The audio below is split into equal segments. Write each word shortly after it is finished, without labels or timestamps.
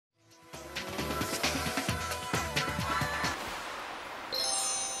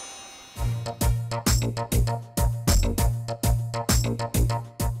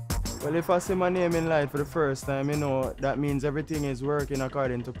Well, if I see my name in light for the first time, you know, that means everything is working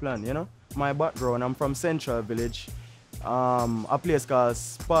according to plan, you know? My background, I'm from Central Village, a place called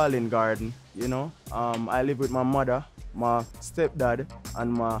Spalding Garden, you know? I live with my mother, my stepdad,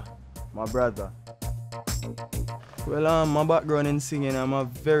 and my brother. Well, my background in singing, I'm a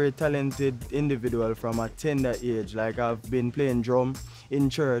very talented individual from a tender age. Like, I've been playing drum in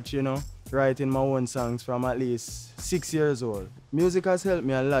church, you know, writing my own songs from at least 6 years old. Music has helped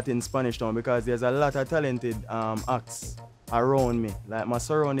me a lot in Spanish Town because there's a lot of talented acts around me. Like, my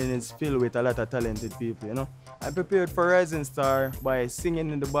surrounding is filled with a lot of talented people, you know. I prepared for Rising Star by singing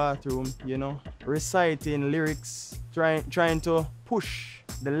in the bathroom, you know, reciting lyrics, trying to push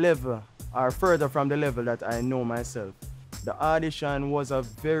the level or further from the level that I know myself. The audition was a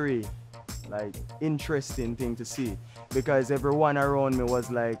very interesting thing to see because everyone around me was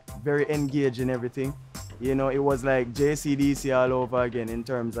very engaged in everything. You know, it was like JCDC all over again in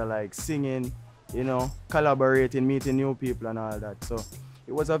terms of singing, you know, collaborating, meeting new people and all that. So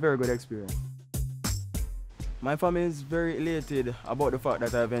it was a very good experience. My family is very elated about the fact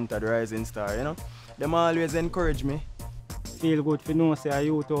that I've entered Rising Star, you know. Them always encourage me. Feel good to know say a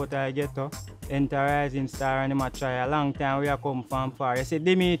youth out I get to enter Rising Star and them a try a long time we a come from far. You see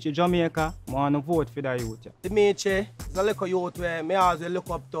Demetri, Jamaica, I want to vote for the youth. Demetri is a little youth where I always look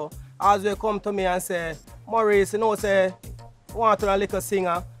up to. Always come to me and say, Maurice, you know, say, I want to be a little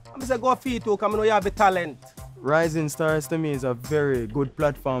singer. I say, go feed too, because I know you have the talent. Rising Stars to me is a very good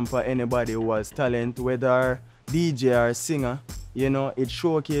platform for anybody who has talent, whether DJ or singer. You know, it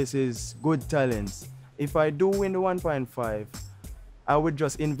showcases good talents. If I do win the 1.5, I would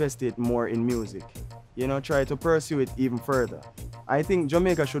just invest it more in music. You know, try to pursue it even further. I think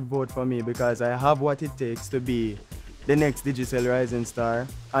Jamaica should vote for me because I have what it takes to be the next Digicel Rising Star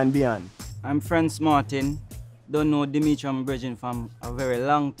and beyond. I'm Franz Martin. Don't know Demetri and Bridging from a very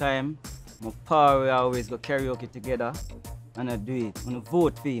long time. My power we always go karaoke together and I do it. I'm gonna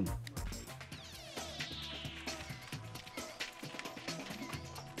vote for him.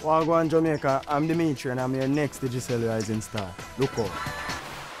 Wagwan Jamaica, I'm Demetri and I'm your next Digicel Rising Star. Look out.